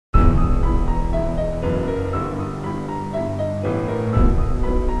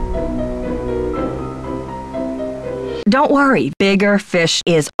Don't worry, Bigger Fish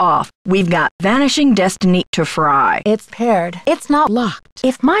is off. We've got Vanishing Destiny to fry. It's paired. It's not locked.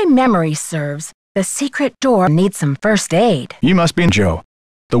 If my memory serves, the secret door needs some first aid. You must be Joe.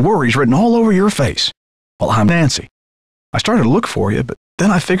 The worry's written all over your face. Well, I'm Nancy. I started to look for you, but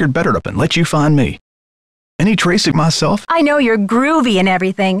then I figured better up and let you find me. Any trace of myself? I know you're groovy and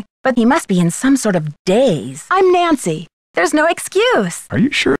everything, but he must be in some sort of daze. I'm Nancy. There's no excuse. Are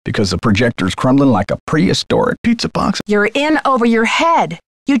you sure? Because the projector's crumbling like a prehistoric pizza box? You're in over your head.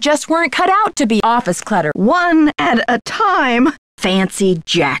 You just weren't cut out to be office clutter. One at a time. Fancy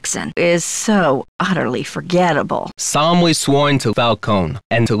Jackson is so utterly forgettable. Solemnly sworn to Falcone,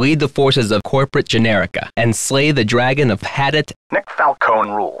 and to lead the forces of corporate Generica, and slay the dragon of Hadit. Nick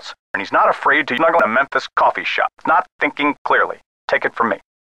Falcone rules, and he's not afraid to snuggle in a Memphis coffee shop. Not thinking clearly. Take it from me.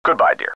 Goodbye, dear.